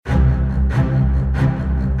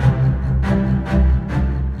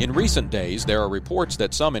In recent days, there are reports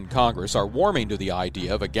that some in Congress are warming to the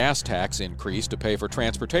idea of a gas tax increase to pay for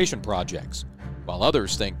transportation projects, while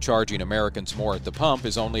others think charging Americans more at the pump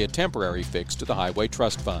is only a temporary fix to the Highway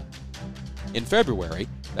Trust Fund. In February,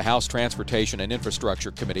 the House Transportation and Infrastructure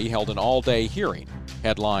Committee held an all-day hearing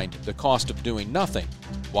headlined "The Cost of Doing Nothing: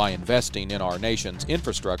 Why Investing in Our Nation's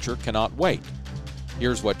Infrastructure Cannot Wait."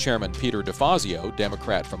 Here's what Chairman Peter DeFazio,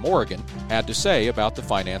 Democrat from Oregon, had to say about the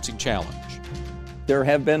financing challenge. There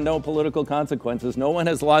have been no political consequences. No one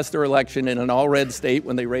has lost their election in an all-red state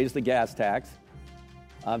when they raised the gas tax.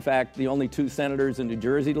 In fact, the only two senators in New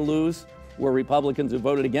Jersey to lose were Republicans who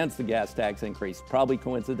voted against the gas tax increase. Probably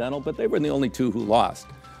coincidental, but they were the only two who lost.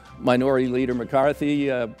 Minority Leader McCarthy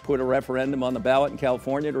put a referendum on the ballot in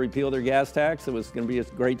California to repeal their gas tax. It was going to be a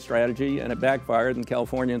great strategy, and it backfired, and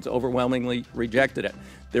Californians overwhelmingly rejected it.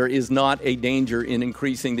 There is not a danger in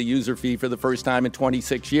increasing the user fee for the first time in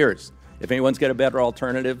 26 years. If anyone's got a better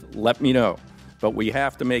alternative, let me know. But we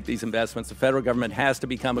have to make these investments. The federal government has to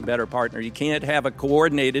become a better partner. You can't have a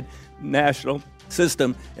coordinated national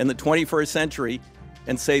system in the 21st century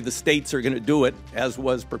and say the states are going to do it, as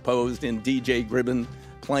was proposed in D.J. Gribben's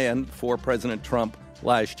plan for President Trump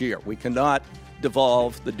last year. We cannot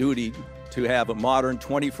devolve the duty to have a modern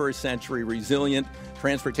 21st century resilient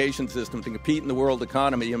transportation system to compete in the world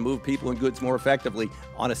economy and move people and goods more effectively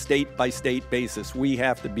on a state-by-state basis. We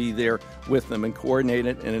have to be there with them and coordinate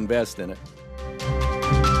it and invest in it.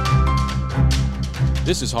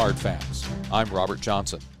 This is Hard Facts. I'm Robert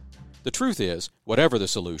Johnson. The truth is, whatever the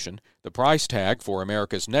solution, the price tag for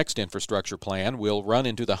America's next infrastructure plan will run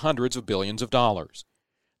into the hundreds of billions of dollars.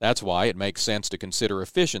 That's why it makes sense to consider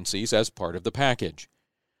efficiencies as part of the package.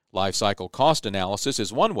 Life cycle cost analysis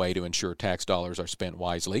is one way to ensure tax dollars are spent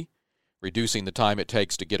wisely. Reducing the time it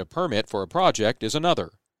takes to get a permit for a project is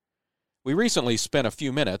another. We recently spent a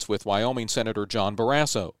few minutes with Wyoming Senator John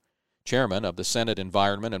Barrasso, chairman of the Senate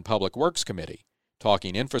Environment and Public Works Committee,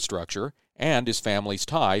 talking infrastructure and his family's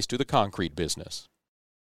ties to the concrete business.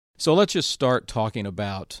 So let's just start talking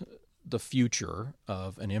about the future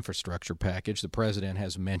of an infrastructure package. The president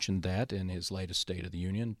has mentioned that in his latest State of the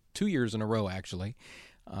Union, 2 years in a row, actually.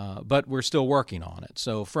 But we're still working on it.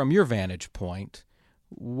 So from your vantage point,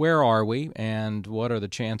 where are we, and what are the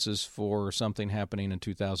chances for something happening in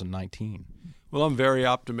 2019? Well, I'm very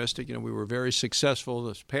optimistic. We were very successful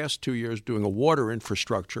this past 2 years doing a water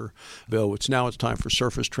infrastructure bill. It's time for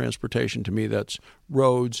surface transportation. To me, that's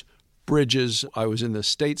roads, bridges. I was in the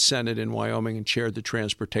state Senate in Wyoming and chaired the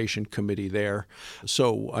transportation committee there.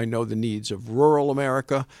 So I know the needs of rural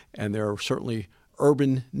America, and there are certainly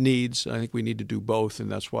urban needs. I think we need to do both,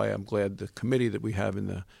 and that's why I'm glad the committee that we have in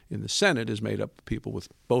the Senate is made up of people with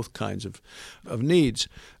both kinds of needs.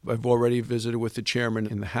 I've already visited with the chairman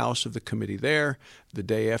in the House of the committee there. The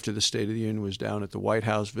day after the State of the Union was down at the White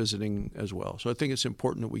House visiting as well. So I think it's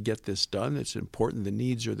important that we get this done. It's important the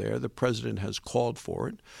needs are there. The president has called for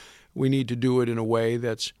it. We need to do it in a way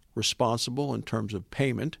that's responsible in terms of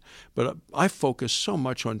payment, but I focus so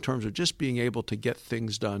much on terms of just being able to get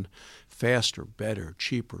things done faster, better,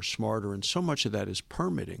 cheaper, smarter, and so much of that is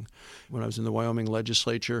permitting. When I was in the Wyoming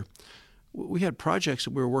legislature, we had projects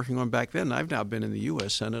that we were working on back then. I've now been in the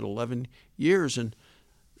U.S. Senate 11 years, and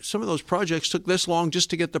some of those projects took this long just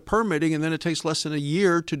to get the permitting, and then it takes less than a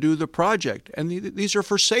year to do the project. And these are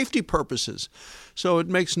for safety purposes. So it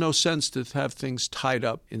makes no sense to have things tied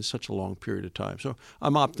up in such a long period of time. So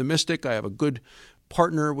I'm optimistic. I have a good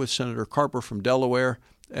partner with Senator Carper from Delaware,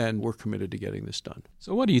 and we're committed to getting this done.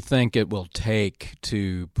 So what do you think it will take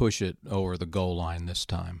to push it over the goal line this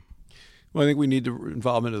time? Well, I think we need the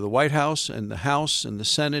involvement of the White House and the House and the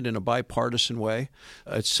Senate in a bipartisan way.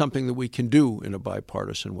 It's something that we can do in a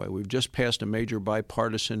bipartisan way. We've just passed a major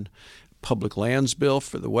bipartisan public lands bill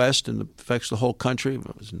for the West and it affects the whole country.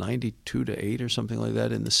 It was 92-8 or something like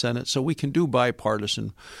that in the Senate. So we can do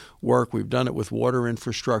bipartisan work. We've done it with water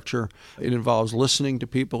infrastructure. It involves listening to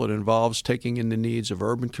people. It involves taking in the needs of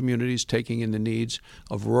urban communities, taking in the needs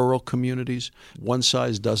of rural communities. One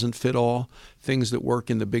size doesn't fit all. Things that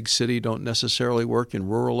work in the big city don't necessarily work in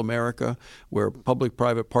rural America, where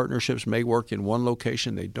public-private partnerships may work in one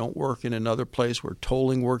location. They don't work in another place. Where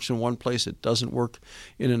tolling works in one place, it doesn't work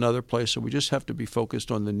in another place. So we just have to be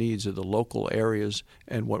focused on the needs of the local areas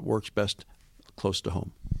and what works best close to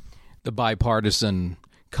home. The bipartisan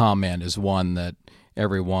comment is one that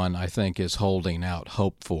everyone, I think, is holding out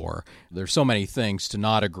hope for. There's so many things to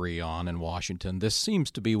not agree on in Washington. This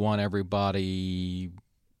seems to be one everybody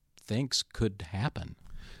thinks could happen.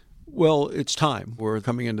 Well, it's time. We're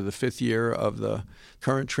coming into the 5th year of the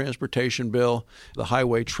current transportation bill. The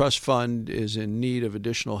Highway Trust Fund is in need of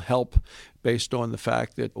additional help based on the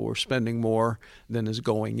fact that we're spending more than is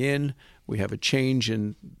going in. We have a change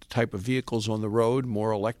in the type of vehicles on the road.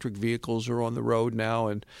 More electric vehicles are on the road now,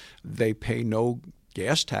 and they pay no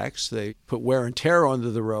gas tax. They put wear and tear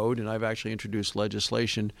onto the road, and I've actually introduced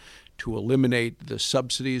legislation to eliminate the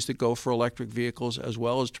subsidies that go for electric vehicles, as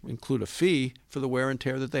well as to include a fee for the wear and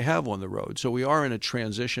tear that they have on the road. So we are in a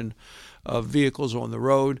transition of vehicles on the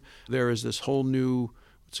road. There is this whole new,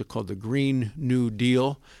 what's it called, the Green New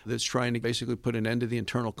Deal, that's trying to basically put an end to the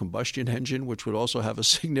internal combustion engine, which would also have a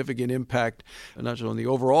significant impact, not just on the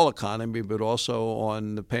overall economy, but also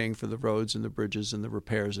on the paying for the roads and the bridges and the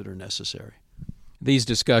repairs that are necessary. These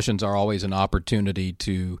discussions are always an opportunity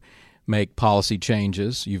to make policy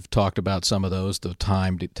changes. You've talked about some of those, the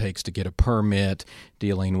time it takes to get a permit,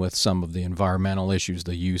 dealing with some of the environmental issues,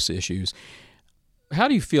 the use issues. How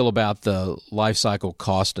do you feel about the life cycle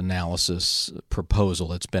cost analysis proposal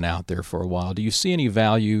that's been out there for a while? Do you see any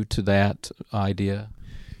value to that idea?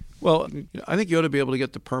 Well, I think you ought to be able to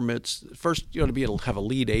get the permits. First, you ought to be able to have a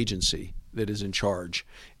lead agency that is in charge.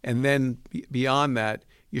 And then beyond that,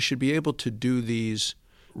 you should be able to do these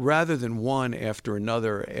rather than one after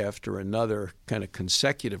another, kind of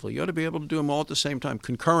consecutively. You ought to be able to do them all at the same time,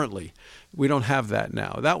 concurrently. We don't have that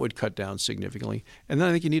now. That would cut down significantly. And then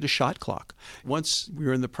I think you need a shot clock. Once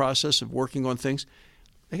we're in the process of working on things,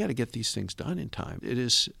 they got to get these things done in time. It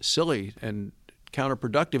is silly and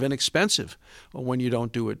counterproductive and expensive when you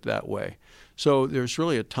don't do it that way. So there's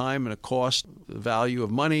really a time and a cost, the value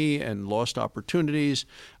of money and lost opportunities.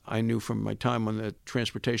 I knew from my time on the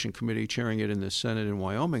Transportation Committee chairing it in the Senate in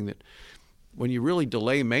Wyoming that when you really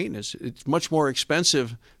delay maintenance, it's much more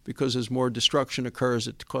expensive because as more destruction occurs,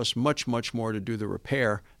 it costs much, much more to do the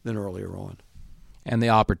repair than earlier on. And the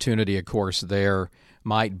opportunity, of course, there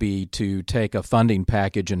might be to take a funding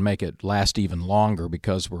package and make it last even longer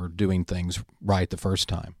because we're doing things right the first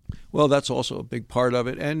time. Well, that's also a big part of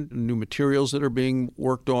it, and new materials that are being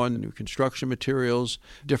worked on, new construction materials,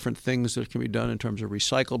 different things that can be done in terms of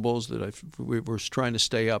recyclables that we're trying to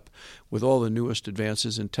stay up with all the newest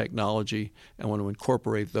advances in technology and want to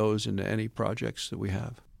incorporate those into any projects that we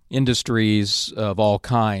have. Industries of all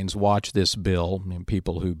kinds watch this bill. I mean,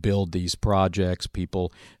 people who build these projects,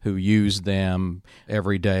 people who use them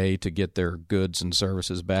every day to get their goods and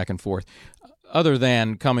services back and forth. Other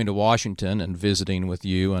than coming to Washington and visiting with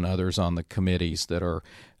you and others on the committees that are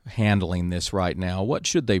handling this right now, what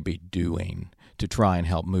should they be doing to try and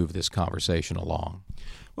help move this conversation along?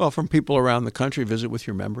 Well, from people around the country, visit with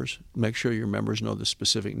your members. Make sure your members know the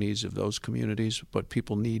specific needs of those communities, what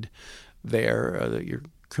people need there, that your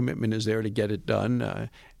commitment is there to get it done.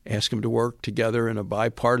 Ask them to work together in a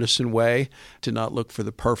bipartisan way, to not look for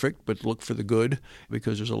the perfect, but look for the good,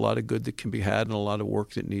 because there's a lot of good that can be had and a lot of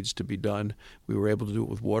work that needs to be done. We were able to do it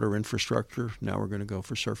with water infrastructure. Now we're going to go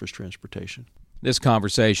for surface transportation. This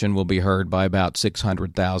conversation will be heard by about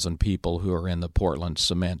 600,000 people who are in the Portland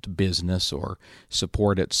cement business or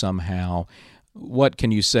support it somehow. What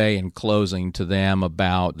can you say in closing to them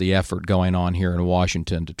about the effort going on here in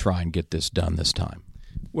Washington to try and get this done this time?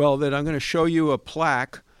 Well, that I'm going to show you a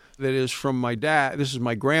plaque that is from my dad. This is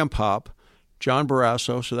my grandpop, John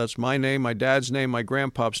Barrasso. So that's my name, my dad's name, my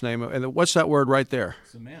grandpop's name. And what's that word right there?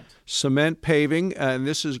 Cement. Cement paving. And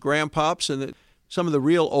this is grandpop's. And some of the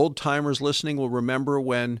real old-timers listening will remember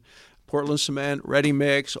when Portland Cement, ready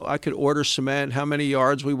mix. I could order cement, how many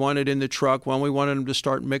yards we wanted in the truck, when we wanted them to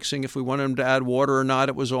start mixing, if we wanted them to add water or not,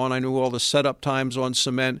 it was on. I knew all the setup times on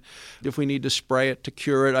cement, if we need to spray it to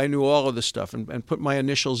cure it. I knew all of this stuff and put my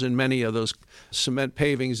initials in many of those cement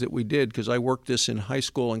pavings that we did because I worked this in high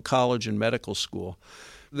school and college and medical school.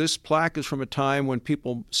 This plaque is from a time when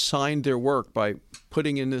people signed their work by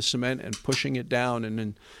putting in the cement and pushing it down. And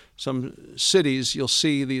in some cities, you'll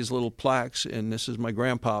see these little plaques, and this is my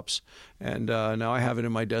grandpop's. And now I have it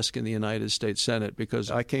in my desk in the United States Senate because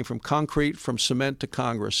I came from concrete, from cement to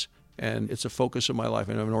Congress, and it's a focus of my life.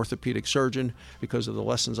 And I'm an orthopedic surgeon because of the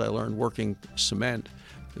lessons I learned working cement.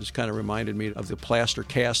 This kind of reminded me of the plaster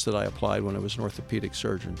cast that I applied when I was an orthopedic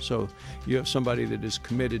surgeon. So you have somebody that is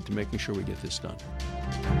committed to making sure we get this done.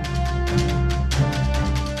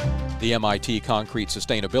 The MIT Concrete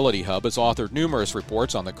Sustainability Hub has authored numerous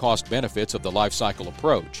reports on the cost benefits of the life cycle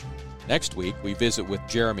approach. Next week, we visit with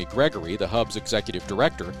Jeremy Gregory, the Hub's executive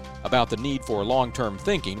director, about the need for long-term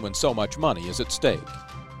thinking when so much money is at stake.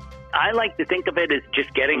 I like to think of it as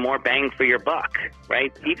just getting more bang for your buck,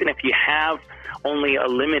 right? Even if you have only a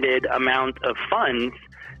limited amount of funds,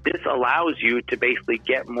 this allows you to basically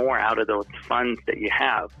get more out of those funds that you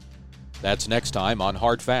have. That's next time on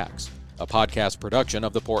Hard Facts, a podcast production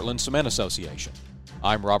of the Portland Cement Association.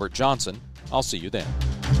 I'm Robert Johnson. I'll see you then.